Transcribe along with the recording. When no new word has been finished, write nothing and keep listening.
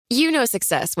You know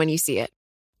success when you see it.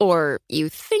 Or you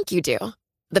think you do.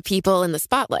 The people in the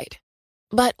spotlight.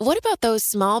 But what about those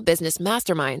small business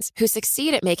masterminds who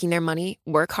succeed at making their money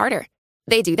work harder?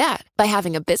 They do that by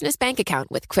having a business bank account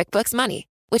with QuickBooks Money,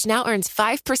 which now earns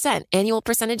 5% annual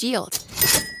percentage yield.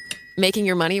 Making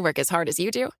your money work as hard as you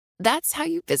do? That's how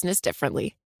you business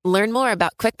differently. Learn more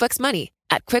about QuickBooks Money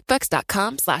at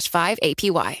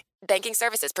quickbooks.com/5APY. Banking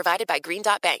services provided by Green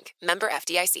Dot Bank. Member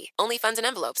FDIC. Only funds and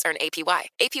envelopes earn APY.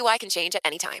 APY can change at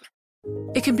any time.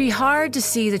 It can be hard to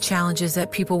see the challenges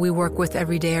that people we work with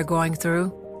every day are going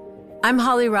through. I'm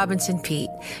Holly Robinson Pete.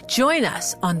 Join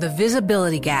us on The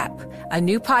Visibility Gap, a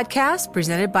new podcast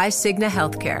presented by Cigna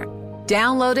Healthcare.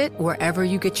 Download it wherever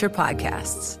you get your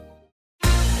podcasts.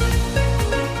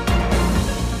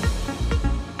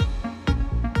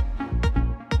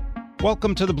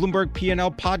 Welcome to the Bloomberg P&L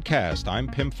podcast. I'm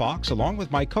Pim Fox, along with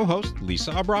my co-host,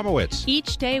 Lisa Abramowitz.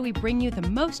 Each day, we bring you the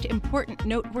most important,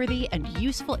 noteworthy, and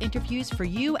useful interviews for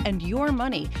you and your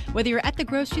money, whether you're at the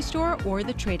grocery store or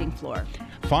the trading floor.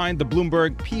 Find the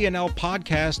Bloomberg P&L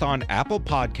podcast on Apple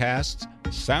Podcasts,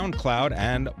 SoundCloud,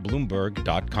 and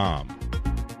Bloomberg.com.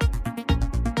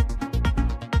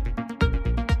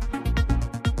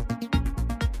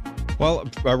 Well,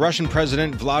 Russian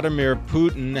President Vladimir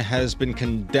Putin has been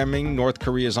condemning North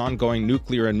Korea's ongoing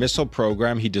nuclear and missile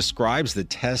program. He describes the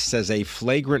tests as a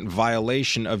flagrant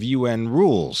violation of UN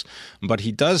rules. But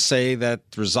he does say that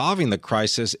resolving the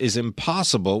crisis is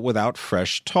impossible without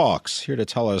fresh talks. Here to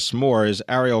tell us more is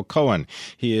Ariel Cohen.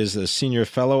 He is a senior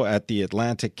fellow at the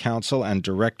Atlantic Council and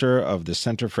director of the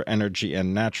Center for Energy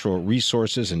and Natural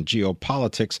Resources and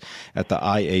Geopolitics at the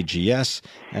IAGS,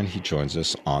 and he joins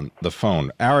us on the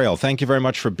phone. Ariel, thank you very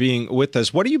much for being with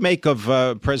us. What do you make of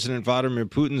President Vladimir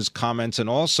Putin's comments and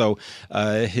also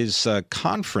his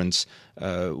conference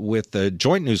with the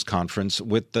joint news conference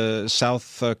with the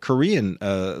South Korean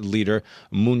leader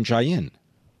Moon Jae-in?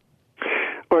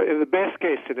 Well, in the best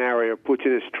case scenario,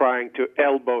 Putin is trying to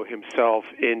elbow himself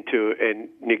into a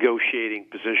negotiating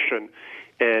position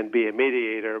and be a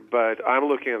mediator. But I'm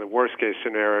looking at the worst case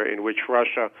scenario in which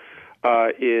Russia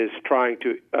is trying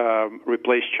to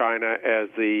replace China as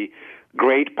the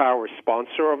great power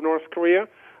sponsor of North Korea.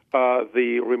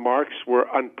 The remarks were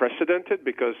unprecedented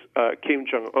because Kim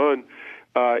Jong-un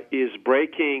is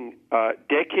breaking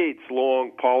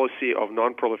decades-long policy of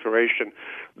non-proliferation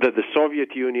that the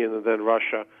Soviet Union and then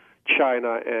Russia,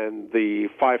 China, and the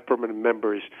 5 permanent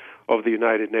members of the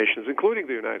United Nations, including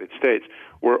the United States,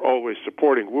 were always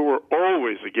supporting. We were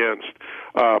always against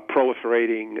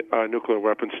proliferating nuclear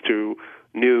weapons to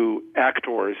new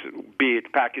actors, be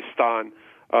it Pakistan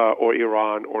or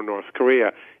Iran or North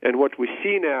Korea. And what we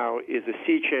see now is a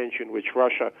sea change in which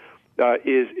Russia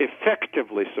is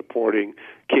effectively supporting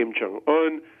Kim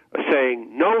Jong-un,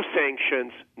 saying no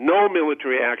sanctions, no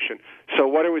military action. So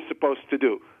what are we supposed to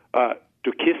do?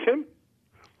 To kiss him?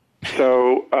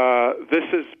 So this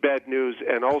is bad news.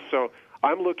 And also,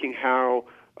 I'm looking how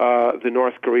the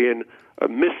North Korean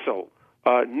missile,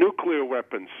 nuclear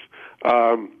weapons,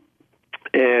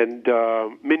 and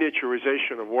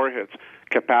miniaturization of warheads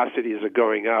capacities are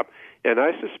going up. And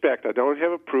I suspect, I don't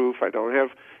have a proof, I don't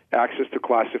have access to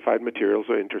classified materials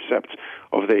or intercepts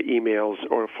of their emails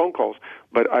or phone calls,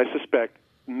 but I suspect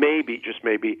maybe, just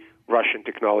maybe, Russian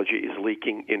technology is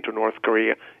leaking into North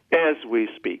Korea as we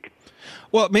speak.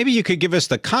 Well, maybe you could give us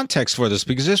the context for this,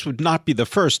 because this would not be the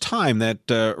first time that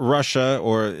Russia,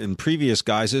 or in previous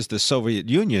guises, the Soviet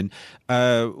Union,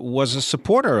 was a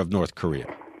supporter of North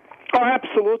Korea. Oh,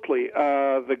 absolutely.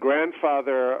 The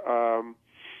grandfather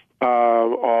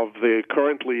of the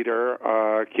current leader,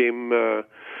 Kim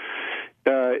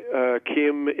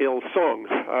Il-sung,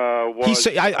 was.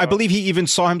 I believe he even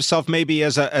saw himself maybe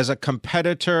as a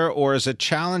competitor or as a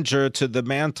challenger to the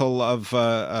mantle of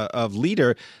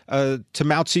leader to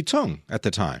Mao Zedong at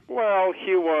the time. Well,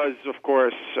 he was, of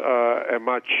course, a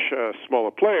much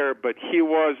smaller player, but he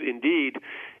was indeed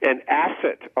an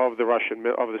asset of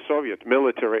the Soviet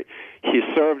military. He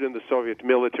served in the Soviet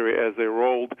military as they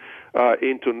rolled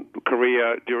into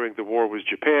Korea during the war with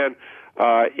Japan.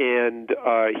 And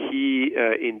he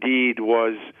indeed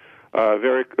was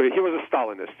he was a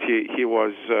Stalinist. He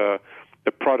was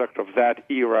a product of that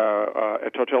era,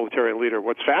 a totalitarian leader.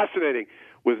 What's fascinating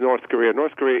with North Korea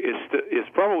is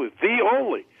probably the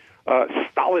only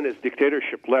Stalinist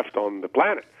dictatorship left on the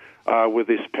planet, with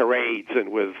these parades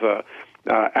and with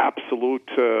absolute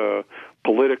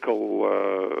political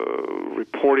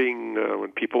reporting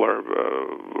when people are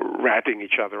ratting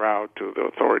each other out to the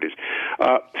authorities.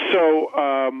 So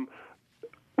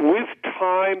with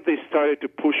time, they started to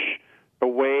push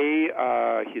away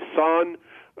his son,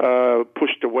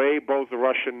 pushed away both the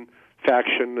Russian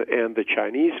faction and the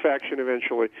Chinese faction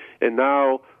eventually, and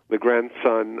now the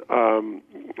grandson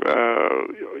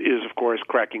is, of course,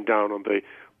 cracking down on the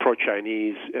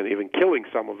pro-Chinese and even killing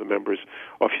some of the members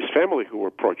of his family who were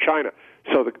pro-China.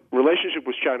 So the relationship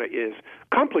with China is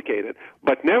complicated,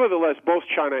 but nevertheless, both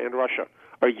China and Russia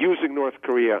are using North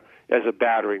Korea as a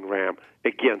battering ram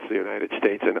against the United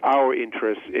States and our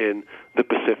interests in the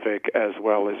Pacific, as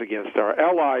well as against our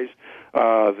allies,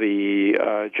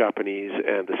 the Japanese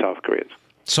and the South Koreans.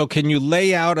 So can you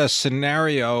lay out a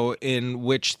scenario in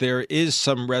which there is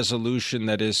some resolution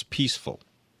that is peaceful?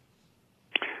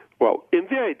 Well, in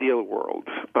the ideal world,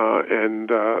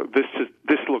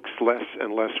 this looks less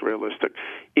and less realistic.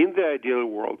 In the ideal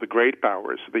world, the great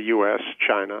powers, the U.S.,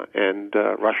 China, and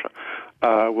Russia,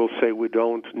 will say we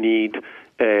don't need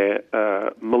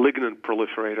a malignant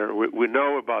proliferator. We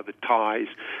know about the ties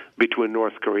between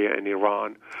North Korea and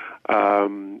Iran.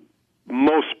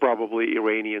 Most probably,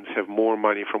 Iranians have more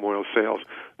money from oil sales.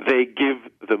 They give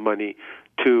the money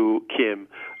to Kim.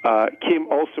 Kim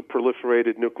also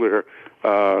proliferated nuclear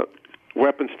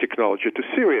weapons technology to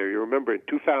Syria. You remember in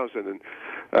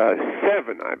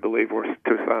 2007, I believe, or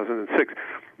 2006,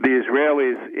 the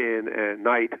Israelis in a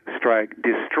night strike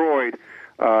destroyed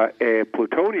a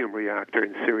plutonium reactor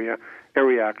in Syria, a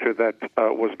reactor that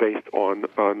was based on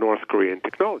North Korean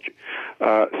technology.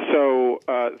 So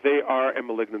they are a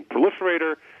malignant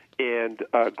proliferator, and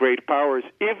great powers,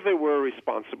 if they were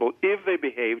responsible, if they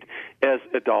behaved as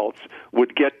adults,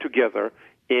 would get together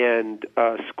and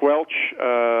squelch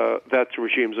that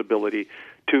regime's ability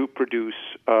to produce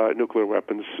nuclear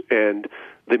weapons and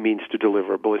the means to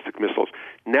deliver ballistic missiles.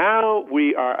 Now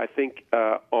we are, I think,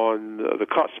 on the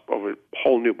cusp of a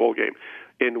whole new ballgame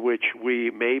in which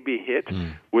we may be hit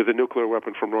with a nuclear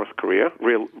weapon from North Korea,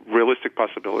 realistic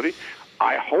possibility.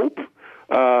 I hope.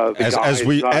 As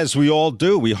we all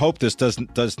do, we hope this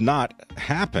does not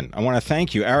happen. I want to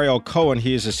thank you, Ariel Cohen.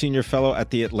 He is a senior fellow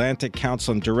at the Atlantic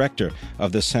Council and director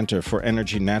of the Center for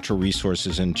Energy, Natural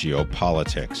Resources, and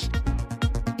Geopolitics.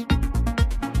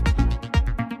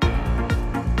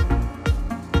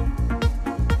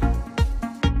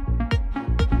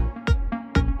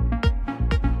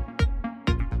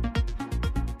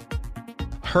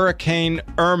 Hurricane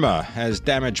Irma has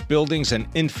damaged buildings and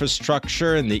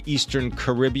infrastructure in the eastern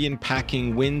Caribbean,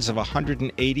 packing winds of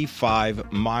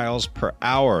 185 miles per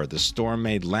hour. The storm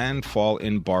made landfall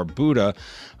in Barbuda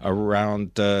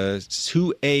around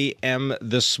 2 a.m.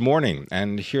 this morning.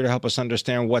 And here to help us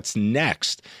understand what's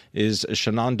next is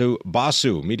Shenandoah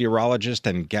Basu, meteorologist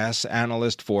and gas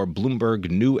analyst for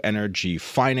Bloomberg New Energy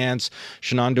Finance.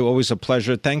 Shenandoah, always a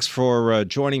pleasure. Thanks for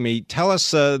joining me. Tell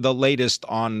us the latest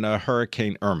on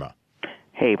Hurricane Irma.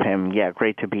 Hey, Pim. Yeah,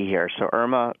 great to be here. So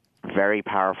Irma, very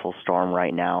powerful storm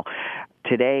right now.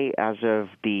 Today, as of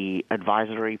the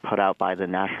advisory put out by the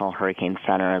National Hurricane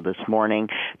Center this morning,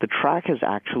 the track has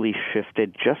actually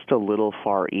shifted just a little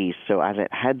far east. So as it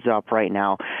heads up right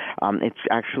now, it's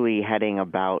actually heading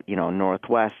about,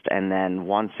 northwest, and then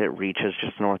once it reaches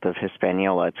just north of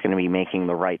Hispaniola, it's going to be making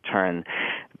the right turn,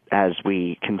 as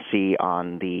we can see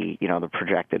on the, the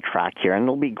projected track here. And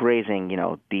it'll be grazing,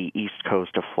 the east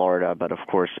coast of Florida, but of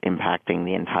course impacting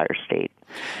the entire state.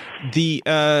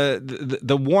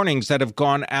 The warnings that have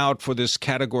gone out for this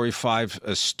Category 5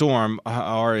 storm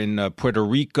are in Puerto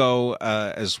Rico,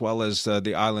 as well as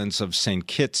the islands of St.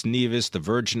 Kitts, Nevis, the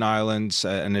Virgin Islands,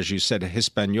 and as you said,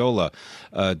 Hispaniola,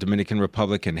 Dominican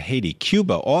Republic, and Haiti.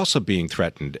 Cuba also being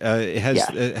threatened.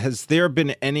 Has there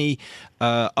been any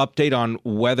update on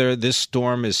whether this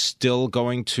storm is still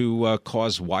going to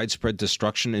cause widespread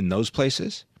destruction in those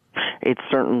places? It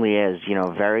certainly is,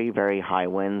 very, very high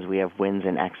winds. We have winds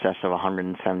in excess of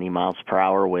 170 miles per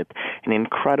hour with an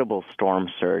incredible storm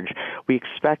surge. We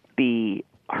expect the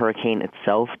hurricane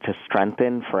itself to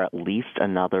strengthen for at least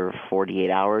another 48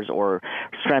 hours, or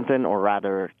strengthen, or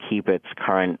rather keep its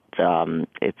current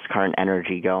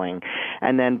energy going.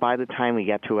 And then by the time we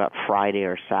get to about Friday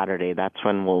or Saturday, that's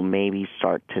when we'll maybe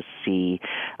start to see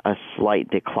a slight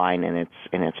decline in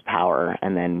its power,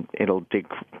 and then it'll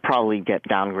probably get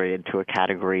downgraded to a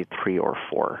Category 3 or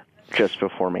 4. Just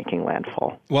before making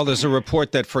landfall. Well, there's a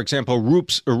report that, for example,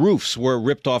 roofs were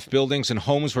ripped off buildings and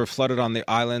homes were flooded on the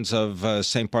islands of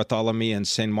St. Bartholomew and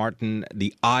St. Martin.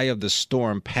 The eye of the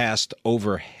storm passed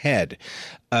overhead.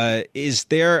 Is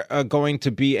there going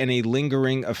to be any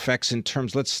lingering effects in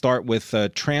terms, let's start with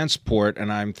transport,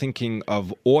 and I'm thinking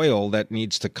of oil that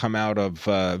needs to come out of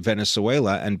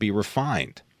Venezuela and be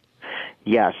refined?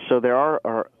 Yes, so there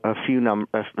are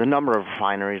a number of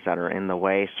refineries that are in the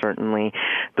way. Certainly,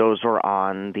 those are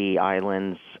on the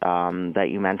islands that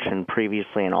you mentioned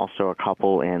previously, and also a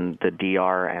couple in the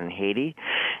DR and Haiti.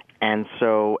 And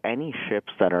so any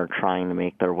ships that are trying to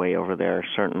make their way over there are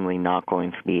certainly not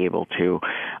going to be able to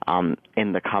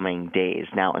in the coming days.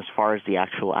 Now, as far as the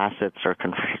actual assets are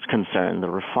concerned, the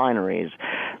refineries,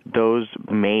 those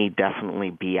may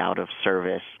definitely be out of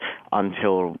service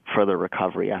until further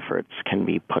recovery efforts can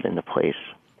be put into place.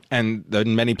 And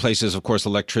in many places, of course,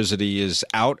 electricity is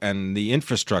out and the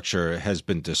infrastructure has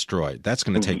been destroyed. That's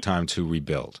going to take time to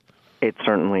rebuild. It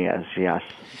certainly is, yes.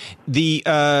 The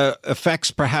effects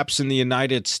perhaps in the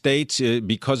United States,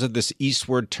 because of this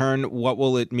eastward turn, what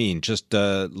will it mean? Just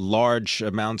large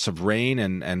amounts of rain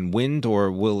and wind, or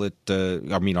will it,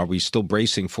 are we still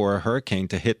bracing for a hurricane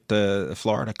to hit the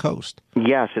Florida coast?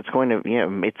 Yes, it's going to,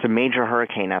 it's a major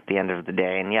hurricane at the end of the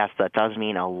day. And yes, that does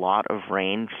mean a lot of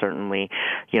rain, certainly,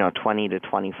 20 to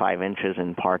 25 inches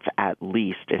in parts at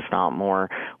least, if not more,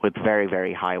 with very,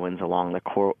 very high winds along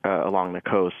the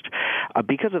coast.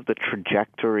 Because of the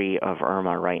trajectory of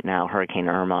Irma right now, Hurricane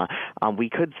Irma, we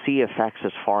could see effects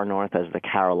as far north as the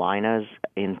Carolinas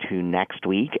into next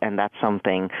week, and that's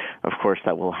something, of course,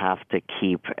 that we'll have to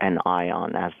keep an eye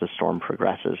on as the storm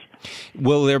progresses.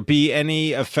 Will there be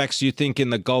any effects, you think, in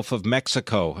the Gulf of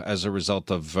Mexico as a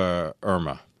result of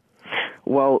Irma?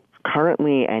 Well,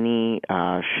 currently any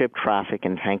ship traffic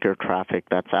and tanker traffic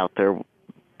that's out there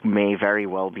may very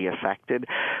well be affected.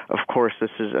 Of course,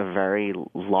 this is a very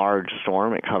large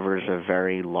storm. It covers a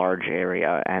very large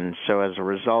area. And so as a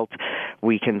result,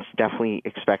 we can definitely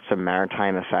expect some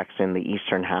maritime effects in the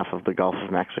eastern half of the Gulf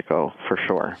of Mexico, for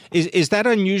sure. Is that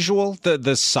unusual,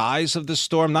 the size of the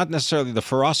storm? Not necessarily the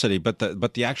ferocity, but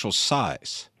the actual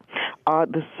size?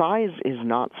 The size is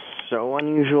not so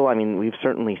unusual. I mean, we've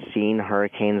certainly seen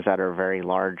hurricanes that are very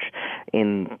large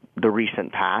in the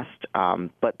recent past,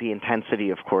 but the intensity,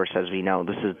 of course, as we know,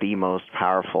 this is the most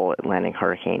powerful Atlantic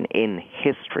hurricane in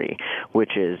history,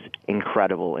 which is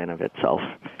incredible in of itself.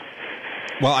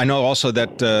 Well, I know also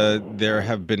that there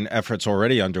have been efforts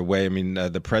already underway. I mean,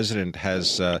 the president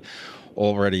has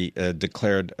already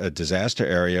declared a disaster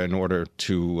area in order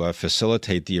to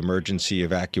facilitate the emergency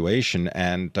evacuation.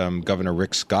 And Governor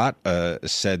Rick Scott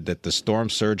said that the storm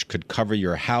surge could cover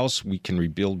your house. We can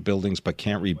rebuild buildings, but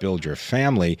can't rebuild your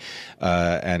family.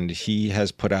 And he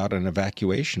has put out an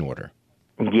evacuation order.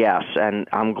 Yes, and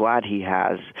I'm glad he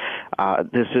has.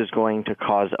 This is going to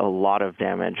cause a lot of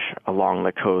damage along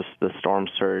the coast. The storm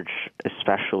surge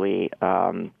especially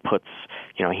puts,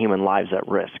 human lives at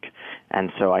risk. And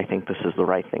so I think this is the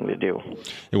right thing to do.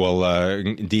 Well,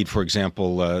 indeed, for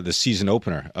example, the season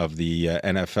opener of the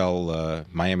NFL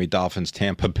Miami Dolphins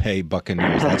Tampa Bay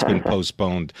Buccaneers, that's been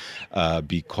postponed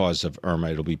because of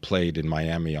Irma. It'll be played in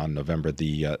Miami on November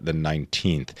the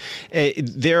 19th.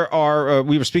 There are,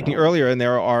 we were speaking earlier, and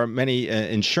there are many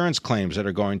insurance claims that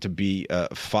are going to be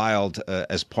filed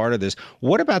as part of this.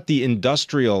 What about the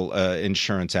industrial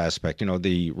insurance aspect?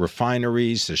 The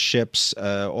refineries, the ships,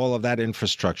 all of that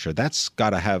infrastructure. That's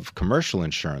got to have commercial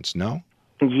insurance, no?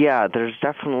 Yeah, there's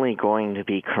definitely going to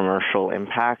be commercial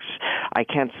impacts. I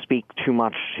can't speak too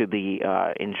much to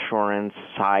the insurance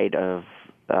side of,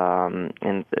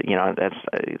 that's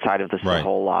side of this a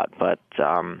whole lot, but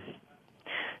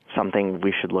something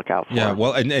we should look out for. Yeah,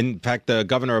 well, and in fact, the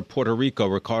governor of Puerto Rico,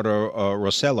 Ricardo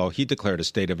Rossello, he declared a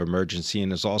state of emergency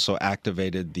and has also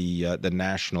activated the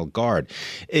National Guard.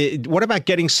 What about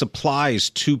getting supplies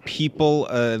to people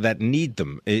that need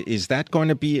them? Is that going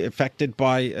to be affected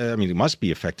by, it must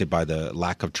be affected by the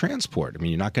lack of transport.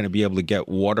 You're not going to be able to get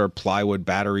water, plywood,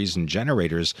 batteries, and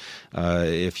generators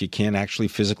if you can't actually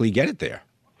physically get it there.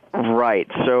 Right.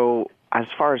 So as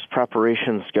far as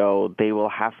preparations go, they will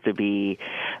have to be,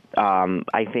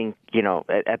 I think,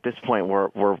 at this point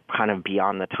we're kind of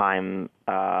beyond the time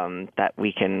that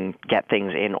we can get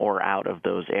things in or out of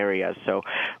those areas. So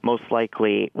most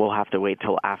likely we'll have to wait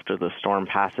till after the storm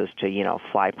passes to,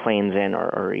 fly planes in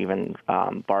or even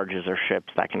barges or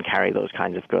ships that can carry those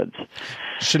kinds of goods.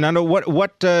 Shenando,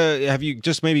 what have you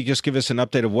just give us an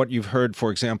update of what you've heard,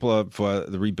 for example, of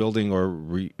the rebuilding or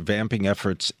revamping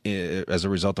efforts as a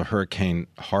result of Hurricane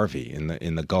Harvey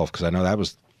in the Gulf? Because I know that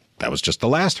was just the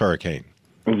last hurricane.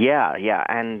 Yeah,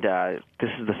 and this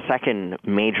is the second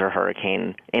major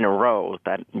hurricane in a row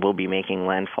that will be making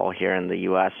landfall here in the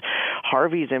U.S.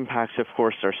 Harvey's impacts, of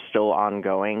course, are still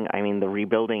ongoing. The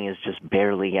rebuilding is just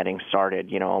barely getting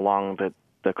started, along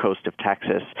the coast of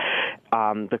Texas.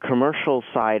 The commercial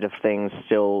side of things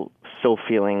still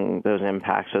feeling those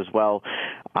impacts as well.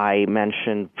 I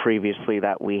mentioned previously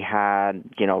that we had,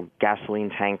 gasoline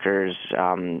tankers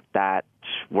that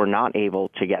were not able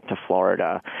to get to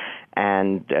Florida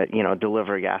and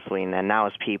deliver gasoline. And now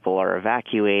as people are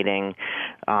evacuating,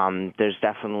 there's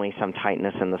definitely some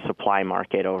tightness in the supply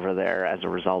market over there as a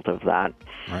result of that.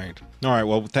 Right. All right.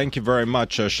 Well, thank you very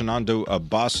much. Shenandoah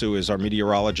Basu is our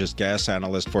meteorologist, gas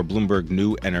analyst for Bloomberg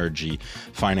New Energy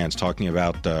Finance, talking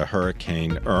about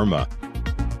Hurricane Irma.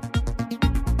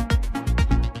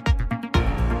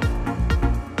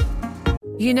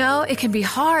 You know, it can be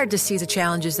hard to see the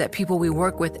challenges that people we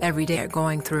work with every day are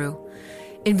going through.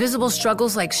 Invisible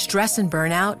struggles like stress and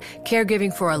burnout,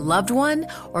 caregiving for a loved one,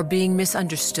 or being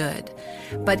misunderstood.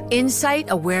 But insight,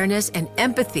 awareness, and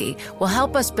empathy will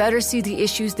help us better see the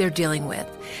issues they're dealing with.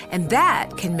 And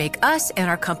that can make us and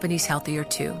our companies healthier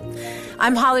too.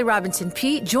 I'm Holly Robinson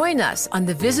Peete. Join us on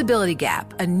The Visibility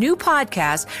Gap, a new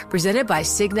podcast presented by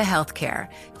Cigna Healthcare.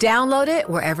 Download it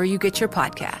wherever you get your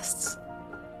podcasts.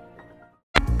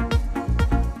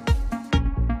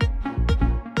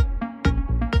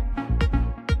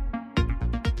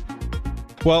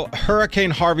 Well, Hurricane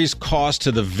Harvey's cost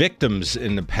to the victims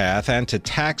in the path and to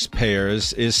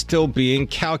taxpayers is still being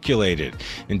calculated.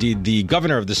 Indeed, the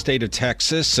governor of the state of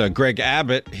Texas, Greg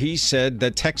Abbott, he said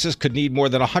that Texas could need more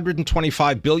than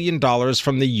 $125 billion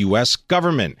from the U.S.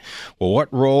 government. Well,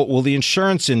 what role will the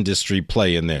insurance industry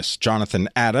play in this? Jonathan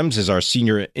Adams is our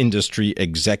senior industry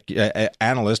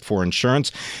analyst for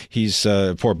insurance. He's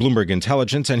for Bloomberg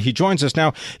Intelligence, and he joins us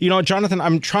now. You know, Jonathan,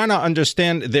 I'm trying to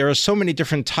understand, there are so many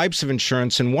different types of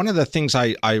insurance. And one of the things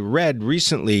I read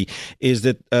recently is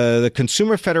that the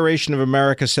Consumer Federation of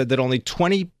America said that only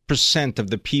 20% of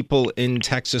the people in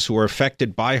Texas who are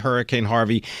affected by Hurricane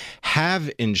Harvey have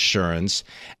insurance.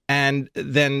 And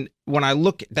then when I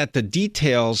look at the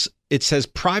details, it says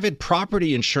private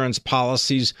property insurance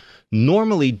policies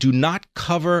normally do not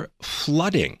cover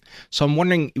flooding. So I'm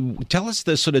wondering, tell us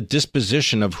the sort of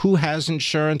disposition of who has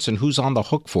insurance and who's on the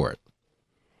hook for it.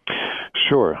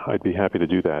 Sure, I'd be happy to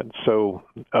do that. So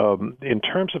in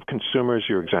terms of consumers,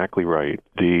 you're exactly right.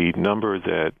 The number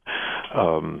that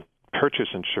purchase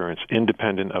insurance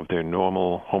independent of their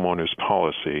normal homeowner's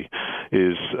policy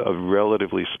is a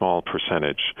relatively small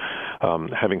percentage.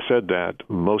 Having said that,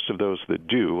 most of those that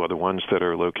do are the ones that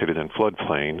are located in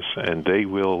floodplains, and they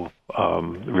will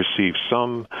receive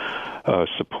some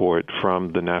support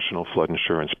from the National Flood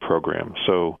Insurance Program.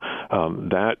 So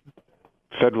that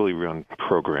federally run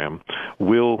program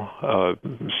will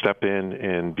step in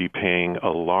and be paying a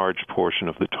large portion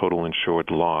of the total insured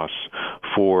loss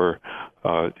for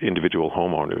individual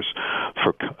homeowners.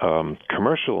 For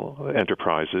commercial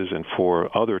enterprises and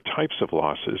for other types of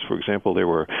losses, for example, there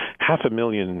were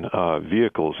 500,000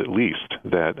 vehicles at least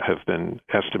that have been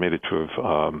estimated to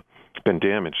have been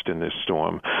damaged in this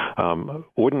storm.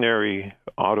 Ordinary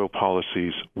auto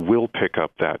policies will pick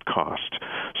up that cost.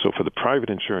 So for the private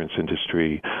insurance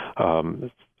industry,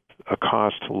 a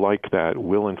cost like that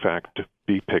will in fact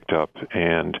be picked up,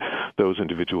 and those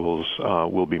individuals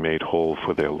will be made whole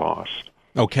for their loss.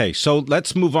 Okay, so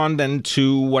let's move on then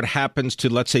to what happens to,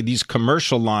 let's say, these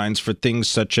commercial lines for things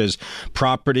such as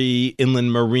property,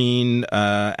 inland marine,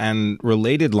 and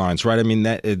related lines, right? I mean,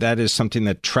 that is something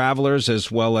that Travelers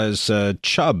as well as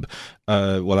Chubb,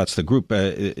 well, that's the group,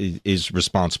 is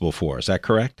responsible for. Is that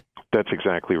correct? That's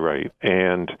exactly right.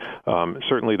 And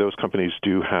certainly those companies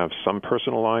do have some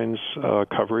personal lines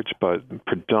coverage, but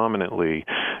predominantly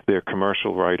they're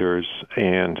commercial writers,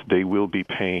 and they will be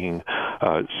paying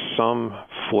some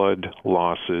flood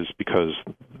losses because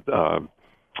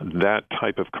that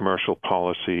type of commercial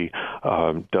policy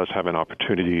does have an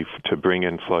opportunity to bring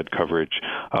in flood coverage,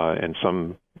 and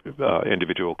some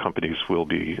individual companies will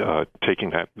be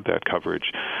taking that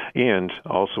coverage. And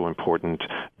also important,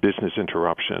 business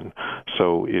interruption.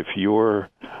 So if your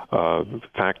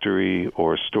factory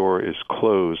or store is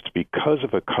closed because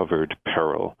of a covered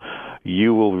peril,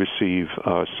 you will receive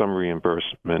some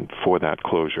reimbursement for that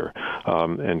closure.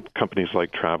 And companies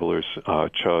like Travelers,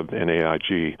 Chubb, and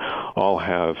AIG all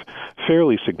have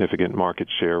fairly significant market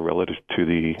share relative to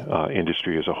the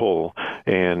industry as a whole,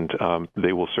 and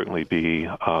they will certainly be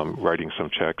writing some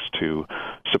checks to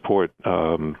support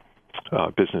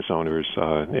business owners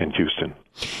in Houston.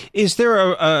 Is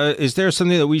there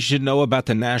something that we should know about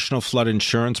the National Flood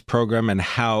Insurance Program and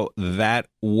how that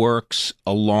works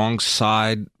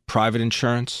alongside private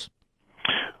insurance?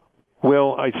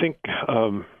 Well, I think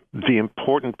the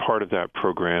important part of that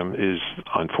program is,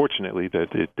 unfortunately, that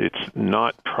it's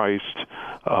not priced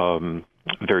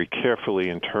very carefully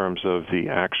in terms of the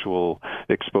actual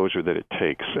exposure that it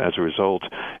takes. As a result,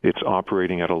 it's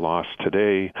operating at a loss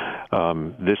today.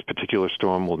 This particular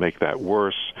storm will make that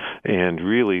worse. And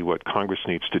really what Congress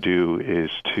needs to do is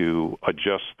to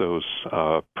adjust those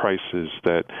prices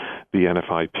that the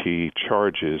NFIP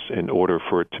charges in order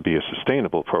for it to be a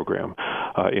sustainable program.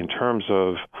 In terms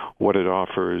of what it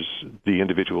offers the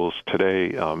individuals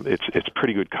today, it's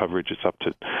pretty good coverage. It's up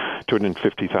to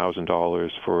 $250,000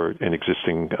 for an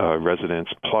existing residence,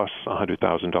 plus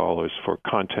 $100,000 for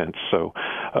contents. So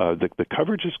the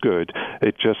coverage is good.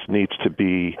 It just needs to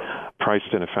be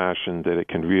priced in a fashion that it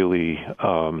can really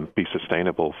be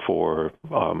sustainable for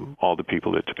all the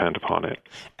people that depend upon it.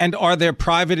 And are there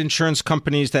private insurance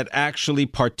companies that actually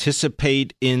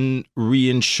participate in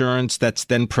reinsurance that's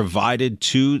then provided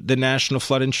to the National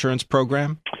Flood Insurance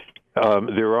Program?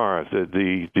 There are.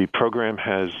 The program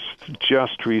has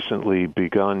just recently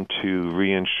begun to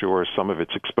reinsure some of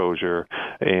its exposure,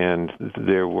 and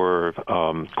there were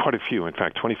quite a few, in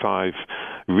fact, 25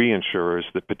 reinsurers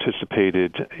that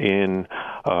participated in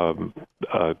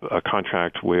a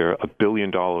contract where $1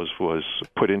 billion was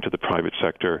put into the private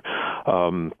sector.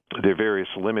 There are various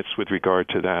limits with regard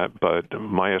to that, but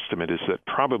my estimate is that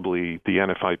probably the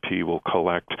NFIP will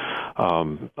collect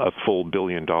a full $1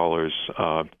 billion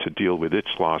to deal with its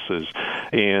losses,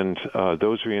 and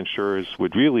those reinsurers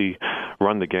would really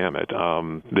run the gamut.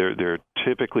 They're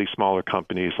typically smaller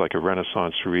companies like a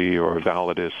Renaissance Re or a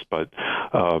Validus, but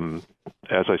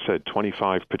as I said,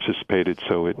 25 participated,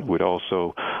 so it would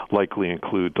also likely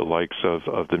include the likes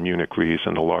of the Munich Re's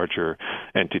and the larger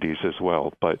entities as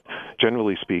well. But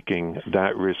generally speaking,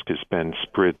 that risk has been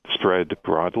spread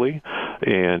broadly,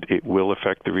 and it will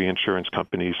affect the reinsurance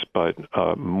companies, but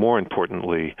more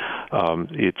importantly,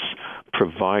 it's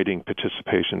providing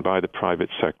participation by the private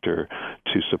sector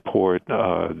to support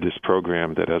this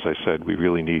program that, as I said, we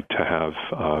really need to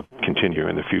have continue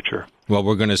in the future. Well,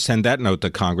 we're going to send that note to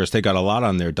Congress. They got a lot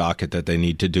on their docket that they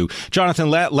need to do. Jonathan,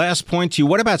 last point to you.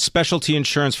 What about specialty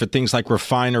insurance for things like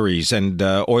refineries and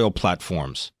oil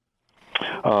platforms?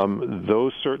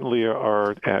 Those certainly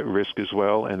are at risk as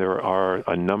well, and there are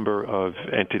a number of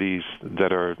entities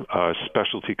that are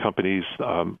specialty companies.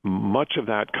 Much of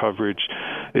that coverage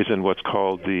is in what's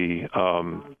called the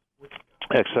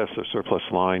excess or surplus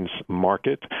lines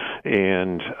market,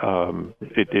 and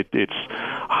it's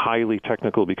highly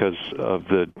technical because of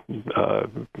the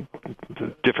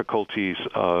difficulties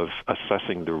of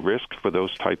assessing the risk for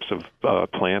those types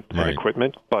of plant and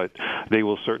equipment, but they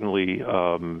will certainly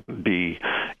be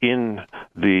in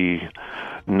the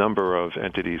number of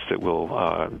entities that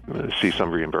will see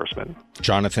some reimbursement.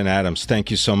 Jonathan Adams,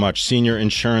 thank you so much. Senior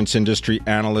Insurance Industry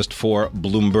Analyst for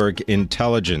Bloomberg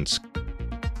Intelligence.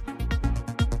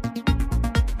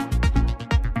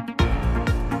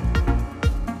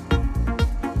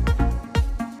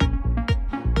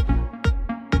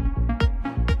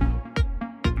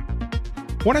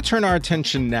 I want to turn our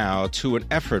attention now to an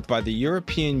effort by the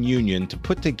European Union to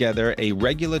put together a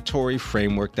regulatory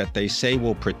framework that they say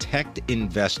will protect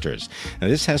investors. Now,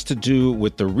 this has to do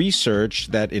with the research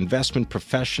that investment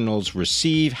professionals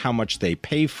receive, how much they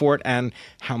pay for it, and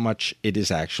how much it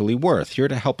is actually worth. Here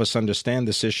to help us understand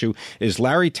this issue is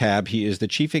Larry Tabb. He is the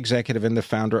chief executive and the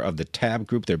founder of the Tabb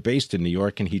Group. They're based in New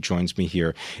York, and he joins me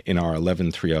here in our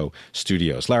 1130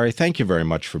 studios. Larry, thank you very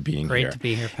much for being here. Great to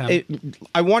be here,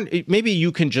 Pam. Maybe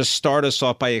you can just start us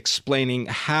off by explaining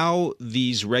how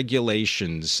these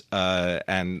regulations,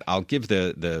 and I'll give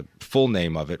the full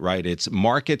name of it, right? It's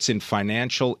Markets in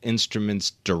Financial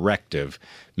Instruments Directive.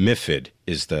 MiFID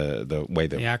is the way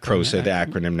the pros say the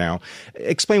acronym now.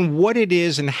 Explain what it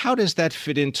is and how does that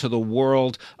fit into the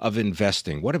world of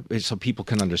investing? So people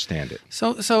can understand it.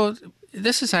 So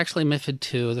this is actually MiFID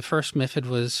 2. The first MiFID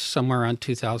was somewhere around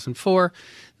 2004.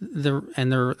 They're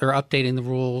updating the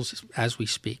rules as we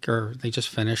speak, or they just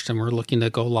finished, and we're looking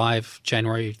to go live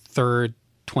January 3rd,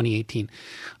 2018.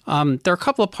 There are a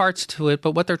couple of parts to it,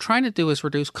 but what they're trying to do is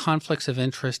reduce conflicts of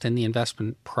interest in the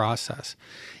investment process.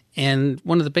 And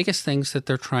one of the biggest things that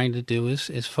they're trying to do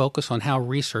is focus on how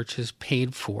research is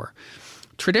paid for.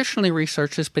 Traditionally,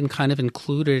 research has been kind of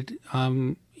included,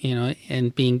 and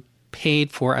being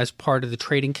paid for as part of the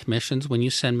trading commissions. When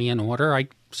you send me an order, I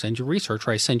send you research,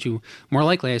 or I send you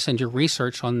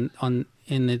research in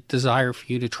the desire for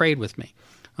you to trade with me.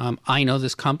 I know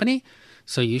this company,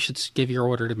 so you should give your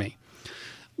order to me.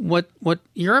 What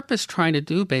Europe is trying to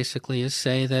do basically is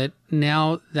say that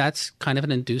now that's kind of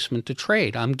an inducement to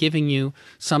trade. I'm giving you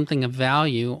something of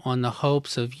value on the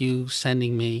hopes of you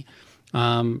sending me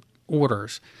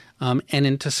orders.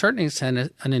 And to a certain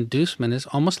extent, an inducement is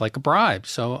almost like a bribe.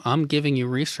 So I'm giving you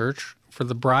research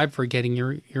the bribe for getting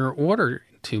your order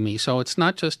to me. So what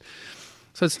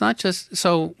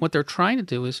they're trying to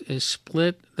do is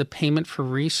split the payment for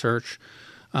research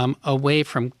away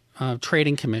from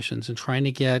trading commissions and trying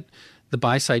to get the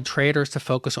buy-side traders to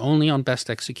focus only on best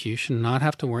execution, not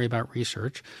have to worry about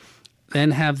research,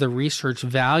 then have the research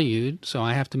valued. So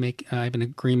I have an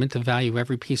agreement to value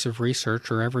every piece of research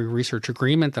or every research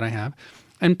agreement that I have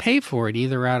and pay for it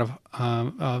either out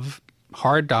of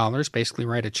hard dollars, basically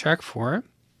write a check for it,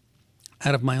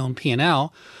 out of my own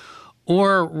P&L,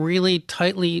 or really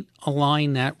tightly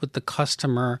align that with the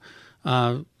customer,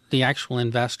 the actual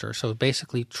investor. So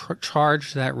basically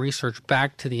charge that research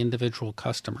back to the individual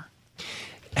customer.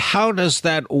 How does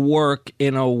that work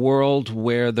in a world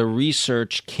where the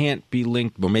research can't be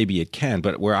linked, well, maybe it can,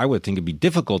 but where I would think it'd be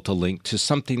difficult to link to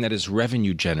something that is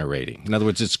revenue generating? In other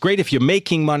words, it's great if you're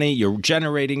making money, you're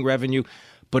generating revenue,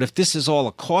 but if this is all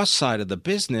a cost side of the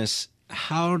business,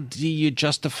 how do you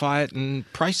justify it and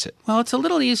price it? Well, it's a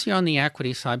little easier on the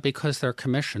equity side because they're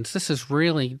commissions. This is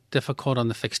really difficult on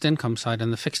the fixed income side,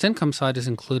 and the fixed income side is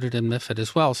included in MiFID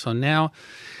as well. So now,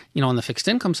 on the fixed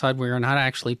income side, we are not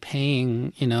actually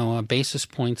paying, basis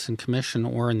points in commission,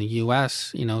 or in the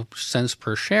U.S., cents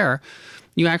per share.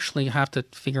 You actually have to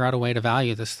figure out a way to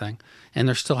value this thing, and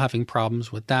they're still having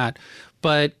problems with that.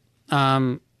 But,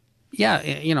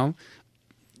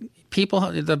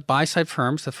 people, the buy-side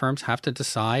firms, the firms have to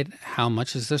decide how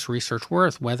much is this research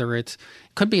worth, whether it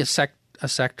could be a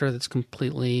sector that's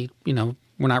completely,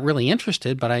 we're not really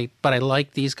interested, but I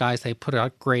like these guys. They put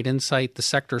out great insight. The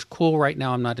sector's cool right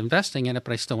now. I'm not investing in it,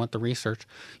 but I still want the research.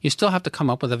 You still have to come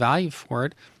up with a value for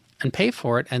it and pay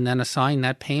for it, and then assign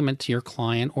that payment to your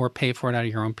client or pay for it out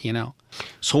of your own P&L.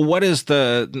 So what is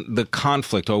the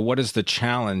conflict, or what is the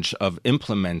challenge of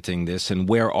implementing this, and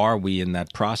where are we in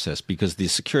that process? Because the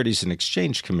Securities and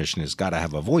Exchange Commission has got to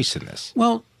have a voice in this.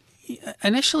 Well,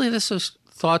 initially this was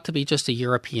thought to be just a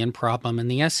European problem, and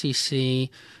the SEC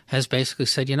has basically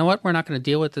said, you know what, we're not going to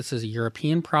deal with this as a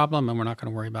European problem, and we're not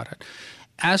going to worry about it.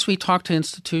 As we talk to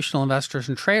institutional investors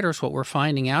and traders, what we're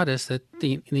finding out is that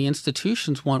the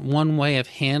institutions want one way of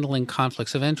handling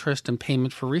conflicts of interest and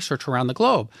payment for research around the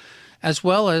globe, as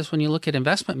well as when you look at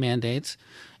investment mandates,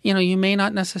 you may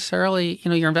not necessarily,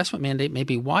 your investment mandate may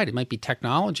be wide. It might be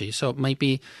technology. So it might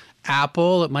be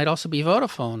Apple. It might also be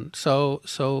Vodafone. So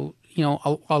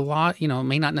a lot, it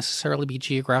may not necessarily be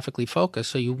geographically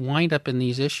focused. So you wind up in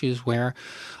these issues where,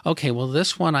 okay, well,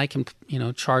 this one I can,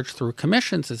 charge through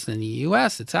commissions. It's in the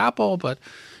U.S., it's Apple, but,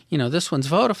 this one's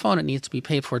Vodafone. It needs to be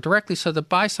paid for directly. So the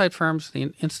buy-side firms,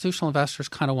 the institutional investors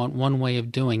kind of want one way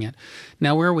of doing it.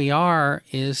 Now, where we are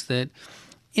is that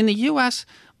in the U.S.,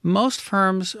 most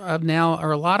firms now,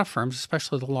 or a lot of firms,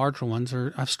 especially the larger ones,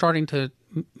 are starting to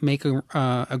make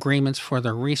agreements for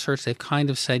their research. They've kind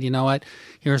of said, you know what,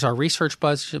 here's our research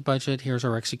budget, here's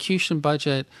our execution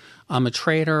budget. I'm a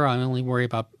trader. I only worry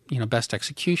about, best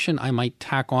execution. I might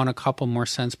tack on a couple more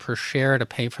cents per share to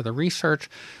pay for the research,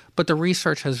 but the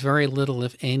research has very little,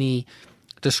 if any,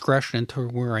 discretion into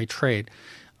where I trade.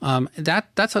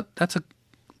 That's a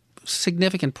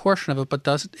significant portion of it, but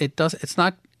it's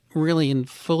not really in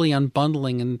fully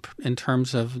unbundling in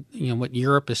terms of what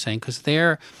Europe is saying, because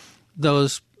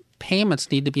those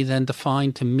payments need to be then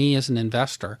defined to me as an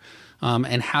investor,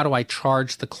 and how do I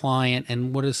charge the client,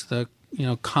 and what is the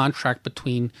contract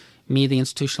between me, the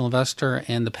institutional investor,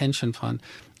 and the pension fund.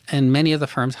 And many of the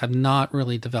firms have not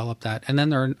really developed that. And then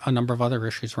there are a number of other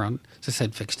issues around, as I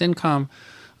said, fixed income,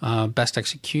 best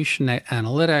execution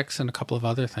analytics, and a couple of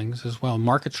other things as well.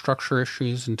 Market structure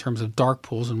issues in terms of dark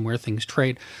pools and where things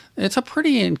trade. It's a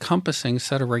pretty encompassing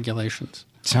set of regulations.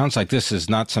 Sounds like this is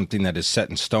not something that is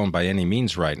set in stone by any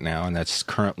means right now, and that's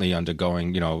currently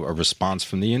undergoing, a response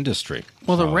from the industry.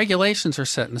 Well, the regulations are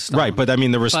set in stone. Right, but I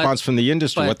mean the response from the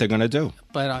industry, what they're going to do.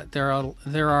 But there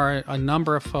are a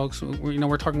number of folks,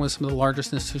 we're talking with some of the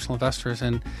largest institutional investors,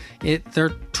 and they're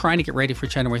trying to get ready for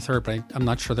January 3rd, but I'm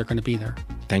not sure they're going to be there.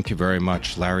 Thank you very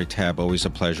much, Larry Tabb. Always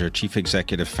a pleasure. Chief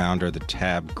Executive Founder of the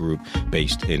Tabb Group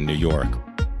based in New York.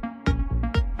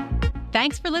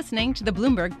 Thanks for listening to the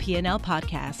Bloomberg P&L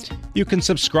podcast. You can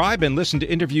subscribe and listen to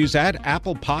interviews at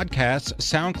Apple Podcasts,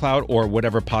 SoundCloud, or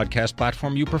whatever podcast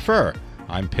platform you prefer.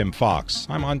 I'm Pim Fox.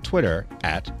 I'm on Twitter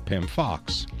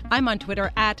 @PimFox. I'm on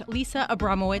Twitter @Lisa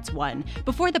Abramowitz1.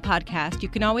 Before the podcast, you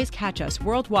can always catch us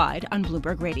worldwide on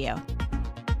Bloomberg Radio.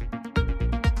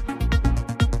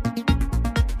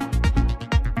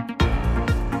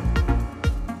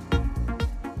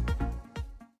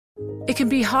 It can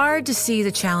be hard to see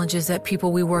the challenges that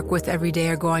people we work with every day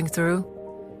are going through.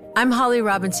 I'm Holly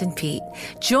Robinson Peete.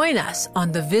 Join us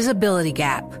on The Visibility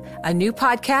Gap, a new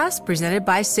podcast presented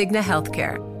by Cigna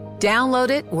Healthcare. Download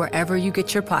it wherever you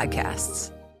get your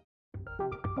podcasts.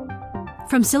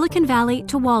 From Silicon Valley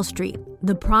to Wall Street,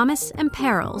 the promise and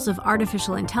perils of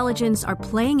artificial intelligence are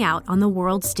playing out on the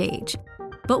world stage.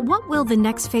 But what will the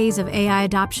next phase of AI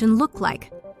adoption look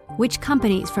like? Which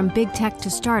companies from big tech to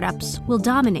startups will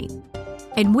dominate?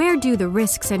 And where do the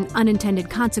risks and unintended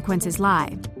consequences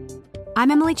lie? I'm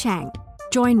Emily Chang.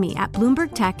 Join me at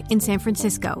Bloomberg Tech in San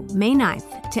Francisco, May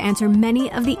 9th, to answer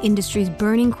many of the industry's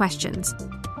burning questions,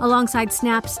 alongside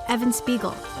Snap's Evan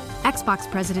Spiegel, Xbox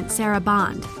President Sarah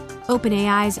Bond,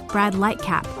 OpenAI's Brad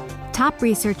Lightcap, top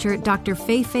researcher Dr.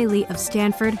 Fei-Fei Li of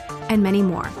Stanford, and many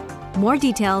more. More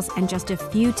details and just a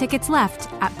few tickets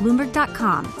left at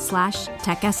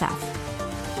Bloomberg.com/TechSF.